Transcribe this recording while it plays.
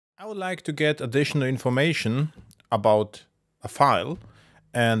I would like to get additional information about a file,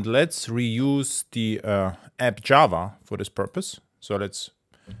 and let's reuse the app Java for this purpose. So let's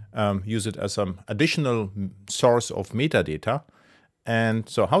use it as some additional source of metadata. And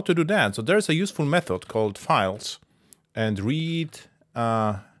so how to do that? So there's a useful method called files and read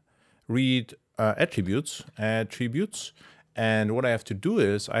attributes. And what I have to do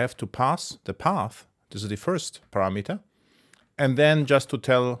is I have to pass the path. This is the first parameter. And then just to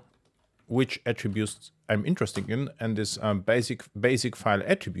tell which attributes I'm interested in, and this basic file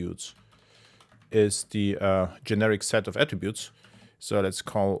attributes is the generic set of attributes. So let's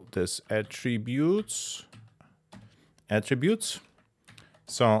call this attributes.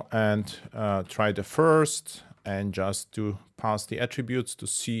 So and try the first and just to pass the attributes to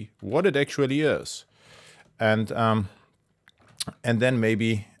see what it actually is, and then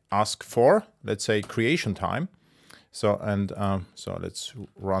maybe ask for, let's say, creation time. So so let's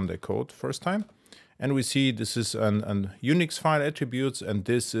run the code first time, and we see this is an Unix file attributes, and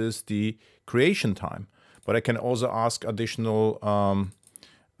this is the creation time. But I can also ask additional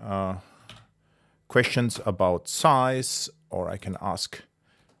questions about size, or I can ask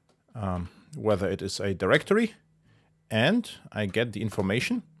whether it is a directory, and I get the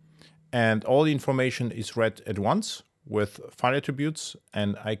information, and all the information is read at once with file attributes,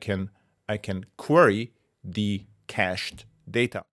 and I can query the cached data.